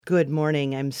Good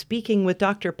morning. I'm speaking with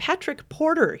Dr. Patrick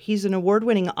Porter. He's an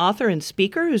award-winning author and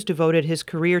speaker who's devoted his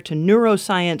career to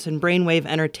neuroscience and brainwave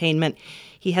entertainment.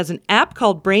 He has an app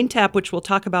called BrainTap, which we'll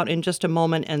talk about in just a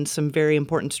moment, and some very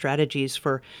important strategies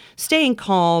for staying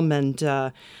calm and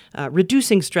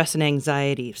reducing stress and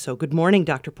anxiety. So good morning,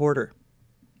 Dr. Porter.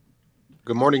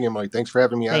 Good morning, Emily. Thanks for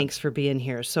having me on. Thanks for being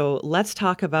here. So let's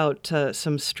talk about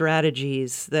some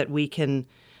strategies that we can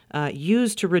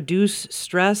use to reduce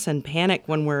stress and panic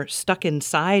when we're stuck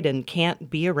inside and can't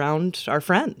be around our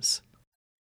friends.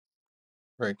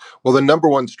 Right. Well, the number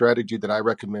one strategy that I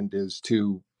recommend is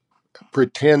to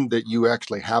pretend that you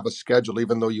actually have a schedule,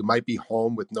 even though you might be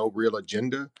home with no real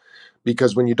agenda.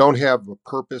 Because when you don't have a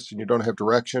purpose and you don't have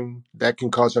direction, that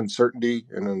can cause uncertainty,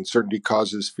 and uncertainty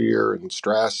causes fear and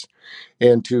stress.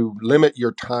 And to limit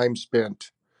your time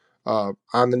spent on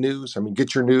the news,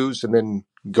 get your news and then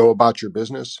go about your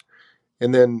business.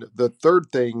 And then the third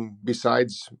thing,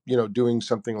 besides doing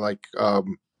something like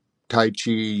Tai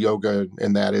Chi, yoga,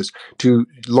 and that is to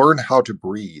learn how to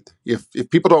breathe. If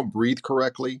people don't breathe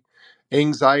correctly,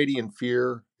 anxiety and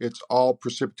fear, it's all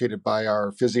precipitated by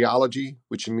our physiology,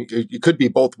 which it could be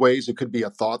both ways. It could be a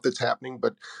thought that's happening,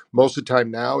 but most of the time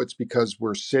now it's because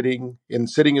we're sitting, and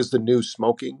sitting is the new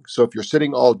smoking. So if you're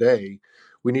sitting all day,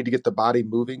 we need to get the body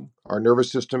moving. Our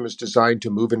nervous system is designed to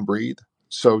move and breathe.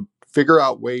 So figure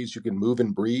out ways you can move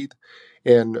and breathe.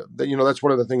 And that's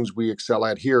one of the things we excel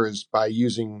at here is by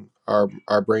using our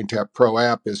BrainTap Pro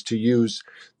app is to use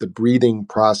the breathing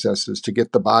processes to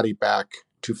get the body back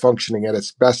to functioning at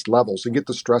its best levels and get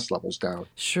the stress levels down.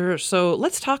 Sure. So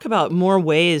let's talk about more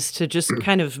ways to just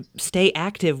kind of stay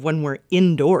active when we're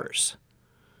indoors.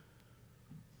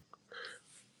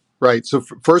 Right. So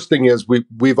first thing is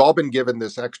we've all been given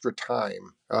this extra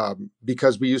time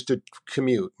because we used to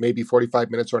commute maybe 45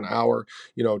 minutes or an hour,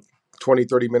 20,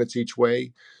 30 minutes each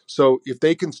way. So if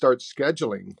they can start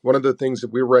scheduling, one of the things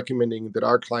that we're recommending that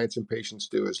our clients and patients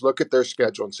do is look at their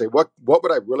schedule and say, what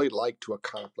would I really like to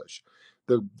accomplish?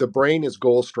 The brain is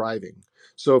goal striving.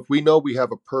 So if we know we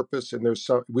have a purpose and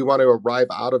we want to arrive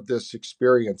out of this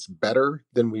experience better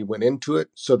than we went into it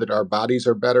so that our bodies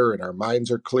are better and our minds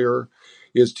are clearer,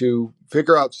 is to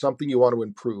figure out something you want to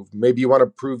improve. Maybe you want to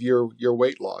improve your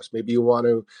weight loss. Maybe you want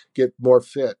to get more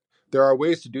fit. There are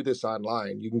ways to do this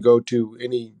online. You can go to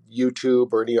any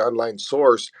YouTube or any online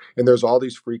source, and there's all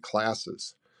these free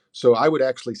classes. So I would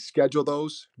actually schedule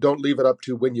those. Don't leave it up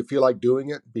to when you feel like doing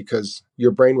it, because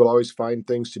your brain will always find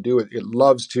things to do. It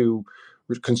loves to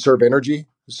conserve energy.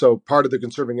 So part of the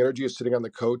conserving energy is sitting on the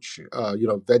couch,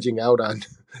 vegging out on,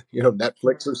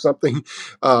 Netflix or something.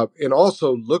 And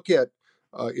also look at,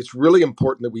 it's really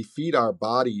important that we feed our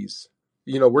bodies.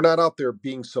 We're not out there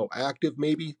being so active,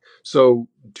 maybe. So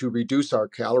to reduce our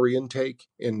calorie intake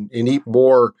and eat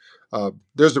more,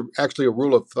 there's actually a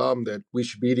rule of thumb that we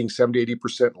should be eating 70,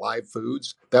 80% live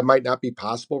foods. That might not be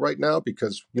possible right now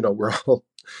because, we're all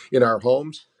in our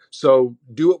homes. So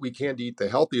do what we can to eat the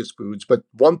healthiest foods. But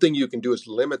one thing you can do is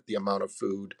limit the amount of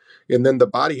food. And then the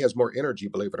body has more energy,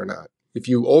 believe it or not. If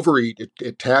you overeat,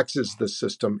 it taxes the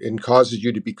system and causes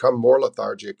you to become more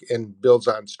lethargic and builds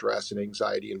on stress and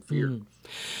anxiety and fear.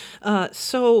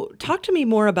 So talk to me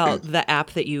more about the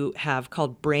app that you have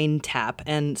called BrainTap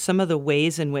and some of the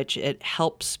ways in which it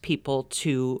helps people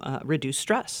to reduce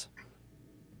stress.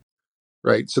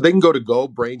 Right. So they can go to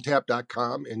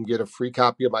gobraintap.com and get a free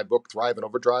copy of my book, Thrive and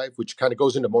Overdrive, which kind of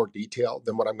goes into more detail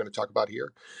than what I'm going to talk about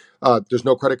here. There's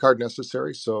no credit card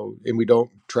necessary. And we don't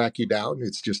track you down.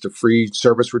 It's just a free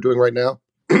service we're doing right now.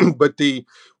 But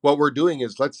what we're doing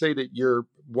is, let's say that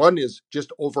one is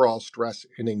just overall stress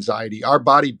and anxiety. Our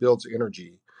body builds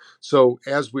energy. So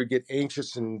as we get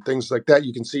anxious and things like that,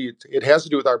 you can see it has to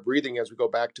do with our breathing. As we go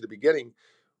back to the beginning,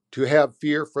 to have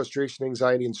fear, frustration,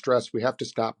 anxiety, and stress, we have to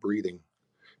stop breathing.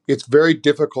 It's very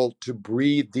difficult to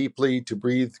breathe deeply, to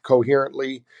breathe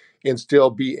coherently, and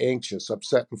still be anxious,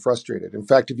 upset, and frustrated. In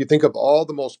fact, if you think of all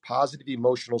the most positive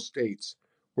emotional states,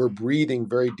 we're breathing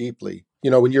very deeply.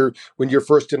 When you're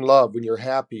first in love, when you're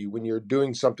happy, when you're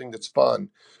doing something that's fun,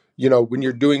 when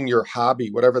you're doing your hobby,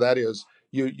 whatever that is,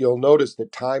 you'll notice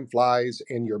that time flies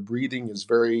and your breathing is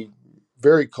very,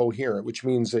 very coherent, which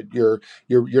means that you're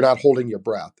not holding your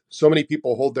breath. So many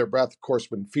people hold their breath, of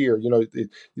course, when fear.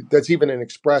 That's even an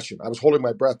expression. I was holding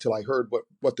my breath till I heard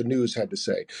what the news had to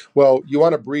say. Well, you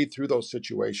want to breathe through those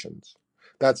situations.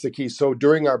 That's the key. So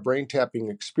during our brain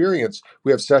tapping experience,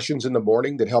 we have sessions in the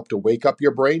morning that help to wake up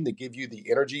your brain, that give you the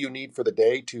energy you need for the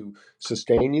day to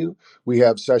sustain you. We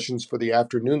have sessions for the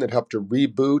afternoon that help to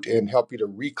reboot and help you to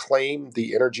reclaim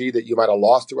the energy that you might have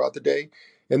lost throughout the day.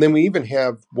 And then we even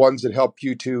have ones that help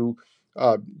you to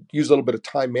use a little bit of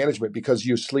time management because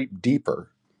you sleep deeper.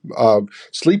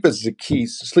 Sleep is the key.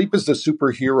 Sleep is the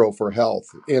superhero for health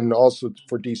and also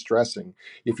for de-stressing.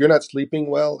 If you're not sleeping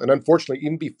well, and unfortunately,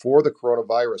 even before the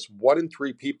coronavirus, 1 in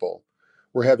 3 people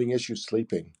were having issues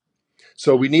sleeping.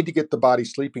 So we need to get the body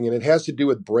sleeping, and it has to do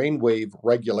with brainwave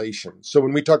regulation. So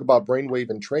when we talk about brainwave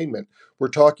entrainment, we're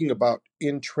talking about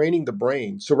entraining the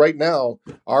brain. So right now,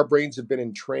 our brains have been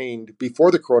entrained before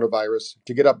the coronavirus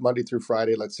to get up Monday through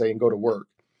Friday, let's say, and go to work.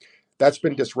 That's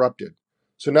been disrupted.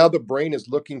 So now the brain is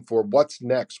looking for what's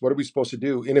next. What are we supposed to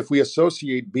do? And if we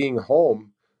associate being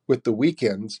home with the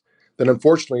weekends, then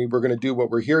unfortunately we're going to do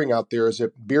what we're hearing out there is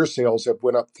that beer sales have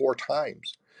went up 4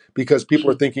 times because people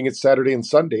are thinking it's Saturday and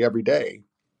Sunday every day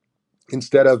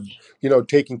instead of,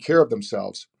 taking care of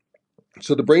themselves.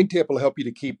 So the brain tap will help you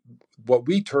to keep what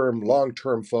we term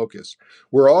long-term focus.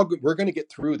 We're going to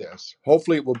get through this.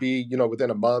 Hopefully it will be, within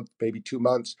a month, maybe 2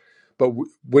 months, but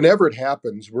whenever it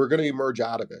happens, we're going to emerge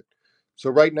out of it. So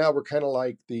right now we're kind of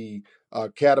like the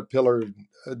caterpillar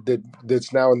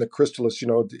that's now in the chrysalis.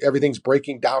 Everything's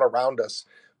breaking down around us.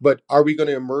 But are we going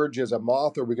to emerge as a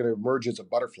moth, or are we going to emerge as a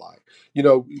butterfly?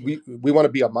 We want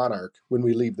to be a monarch when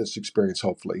we leave this experience,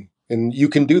 hopefully. And you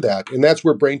can do that. And that's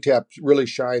where BrainTap really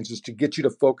shines, is to get you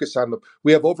to focus on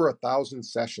we have over 1,000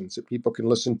 sessions that people can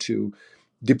listen to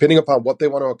depending upon what they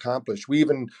want to accomplish. We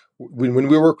even, when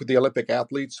we work with the Olympic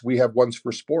athletes, we have ones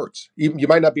for sports. Even you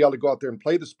might not be able to go out there and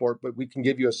play the sport, but we can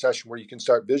give you a session where you can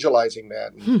start visualizing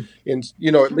that and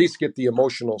at least get the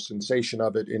emotional sensation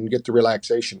of it and get the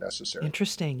relaxation necessary.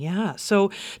 Interesting. Yeah.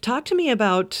 So talk to me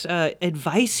about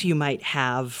advice you might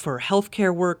have for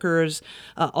healthcare workers,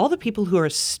 all the people who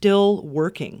are still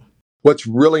working. What's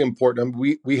really important,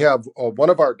 we have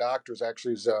one of our doctors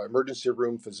actually is an emergency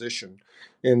room physician.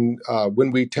 And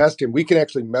when we test him, we can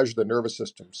actually measure the nervous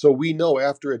system. So we know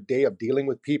after a day of dealing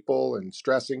with people and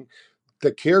stressing,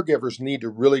 the caregivers need to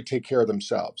really take care of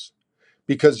themselves.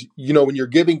 Because, when you're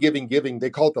giving, they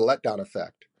call it the letdown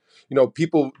effect.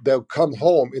 People, they'll come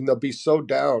home and they'll be so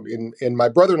down. And my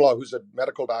brother-in-law, who's a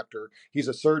medical doctor, he's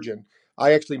a surgeon.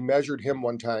 I actually measured him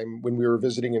one time when we were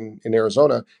visiting in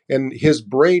Arizona, and his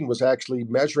brain was actually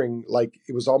measuring like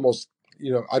it was almost,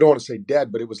 I don't want to say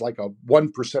dead, but it was like a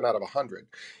 1% out of 100.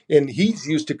 And he's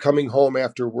used to coming home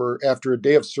after a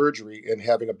day of surgery and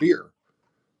having a beer.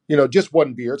 Just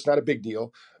one beer. It's not a big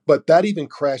deal. But that even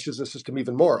crashes the system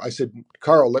even more. I said,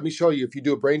 Carl, let me show you, if you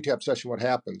do a brain tap session, what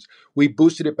happens. We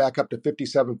boosted it back up to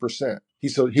 57%.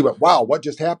 He went, wow, what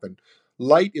just happened?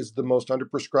 Light is the most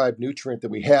underprescribed nutrient that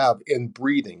we have in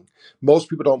breathing. Most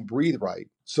people don't breathe right.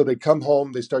 So they come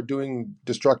home, they start doing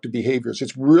destructive behaviors.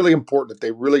 It's really important that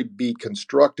they really be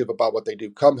constructive about what they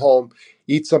do. Come home,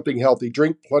 eat something healthy,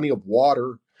 drink plenty of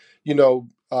water, you know,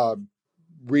 uh,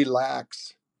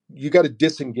 relax. You got to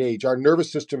disengage. Our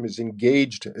nervous system is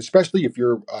engaged, especially if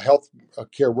you're a health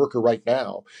care worker right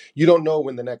now. You don't know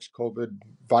when the next COVID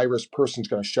virus person's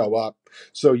going to show up.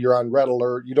 So you're on red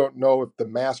alert. You don't know if the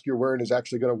mask you're wearing is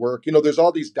actually going to work. There's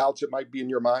all these doubts that might be in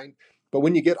your mind. But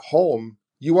when you get home,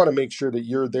 you want to make sure that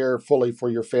you're there fully for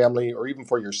your family or even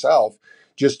for yourself,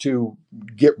 just to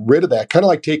get rid of that. Kind of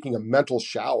like taking a mental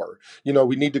shower.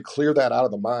 We need to clear that out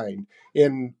of the mind.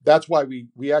 And that's why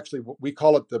we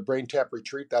call it the Brain Tap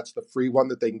Retreat. That's the free one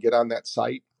that they can get on that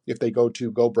site if they go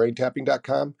to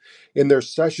gobraintapping.com. And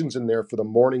there's sessions in there for the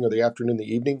morning or the afternoon, the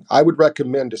evening. I would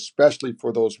recommend, especially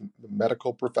for those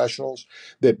medical professionals,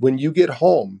 that when you get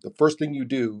home, the first thing you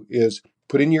do is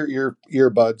put in your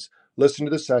earbuds, listen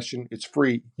to the session. It's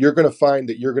free. You're going to find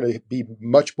that you're going to be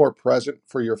much more present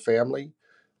for your family.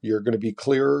 You're going to be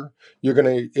clearer. You're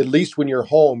going to, at least when you're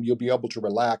home, you'll be able to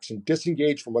relax and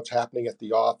disengage from what's happening at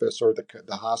the office or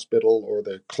the hospital or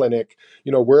the clinic,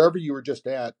 wherever you were just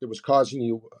at that was causing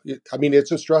you.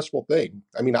 It's a stressful thing.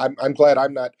 I'm glad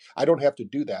I don't have to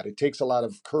do that. It takes a lot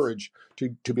of courage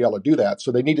to be able to do that.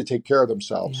 So they need to take care of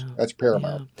themselves. Yeah. That's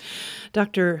paramount. Yeah.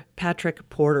 Dr. Patrick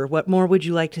Porter, what more would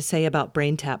you like to say about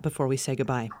Brain Tap before we say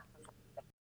goodbye?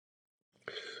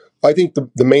 I think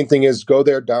the main thing is go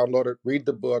there, download it, read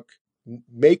the book,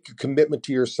 make a commitment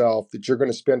to yourself that you're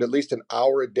going to spend at least an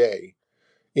hour a day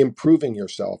improving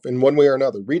yourself in one way or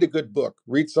another. Read a good book,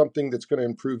 read something that's going to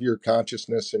improve your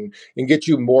consciousness and get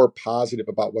you more positive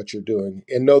about what you're doing,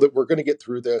 and know that we're going to get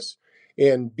through this,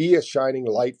 and be a shining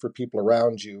light for people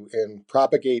around you and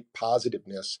propagate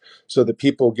positiveness so that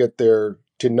people get there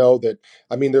to know that,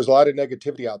 there's a lot of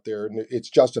negativity out there and it's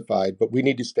justified, but we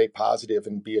need to stay positive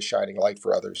and be a shining light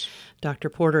for others. Dr.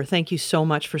 Porter, thank you so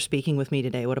much for speaking with me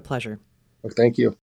today. What a pleasure. Well, thank you.